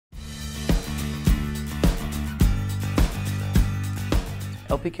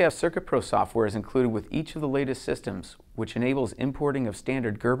LPKF Circuit Pro software is included with each of the latest systems, which enables importing of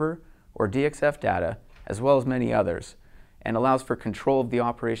standard Gerber or DXF data, as well as many others, and allows for control of the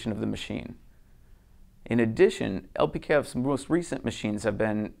operation of the machine. In addition, LPKF's most recent machines have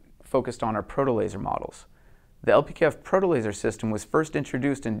been focused on our ProtoLaser models. The LPKF ProtoLaser system was first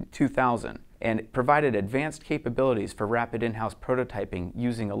introduced in 2000, and it provided advanced capabilities for rapid in-house prototyping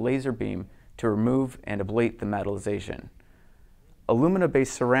using a laser beam to remove and ablate the metallization.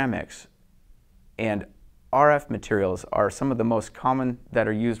 Alumina-based ceramics and RF materials are some of the most common that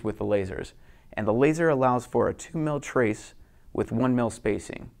are used with the lasers, and the laser allows for a 2 mil trace with 1 mil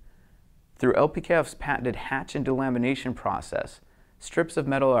spacing. Through LPKF's patented hatch and delamination process, strips of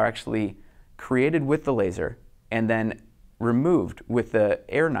metal are actually created with the laser and then removed with the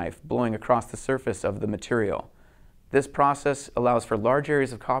air knife blowing across the surface of the material. This process allows for large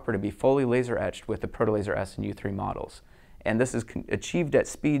areas of copper to be fully laser etched with the ProtoLaser S and U3 models. And this is achieved at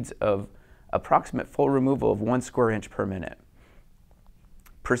speeds of approximate full removal of 1 square inch per minute.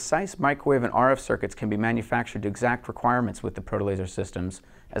 Precise microwave and RF circuits can be manufactured to exact requirements with the ProtoLaser systems,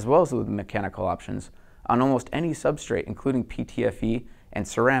 as well as with the mechanical options, on almost any substrate, including PTFE and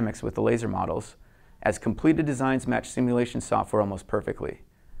ceramics with the laser models, as completed designs match simulation software almost perfectly.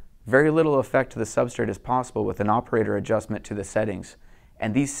 Very little effect to the substrate is possible with an operator adjustment to the settings,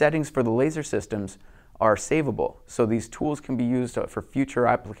 and these settings for the laser systems are savable, so these tools can be used for future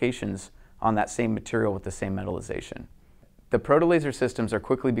applications on that same material with the same metallization. The ProtoLaser systems are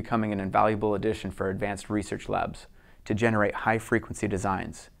quickly becoming an invaluable addition for advanced research labs to generate high-frequency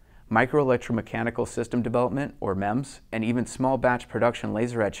designs. Microelectromechanical system development, or MEMS, and even small batch production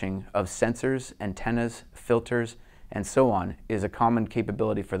laser etching of sensors, antennas, filters, and so on is a common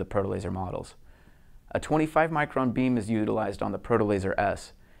capability for the ProtoLaser models. A 25 micron beam is utilized on the ProtoLaser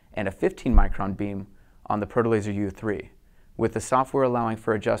S, and a 15 micron beam on the ProtoLaser U3, with the software allowing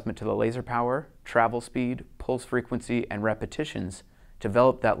for adjustment to the laser power, travel speed, pulse frequency, and repetitions to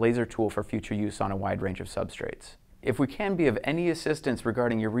develop that laser tool for future use on a wide range of substrates. If we can be of any assistance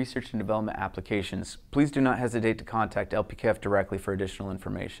regarding your research and development applications, please do not hesitate to contact LPKF directly for additional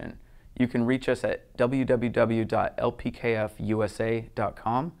information. You can reach us at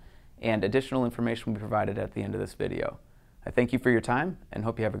www.lpkfusa.com, and additional information will be provided at the end of this video. I thank you for your time and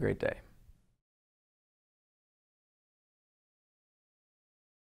hope you have a great day.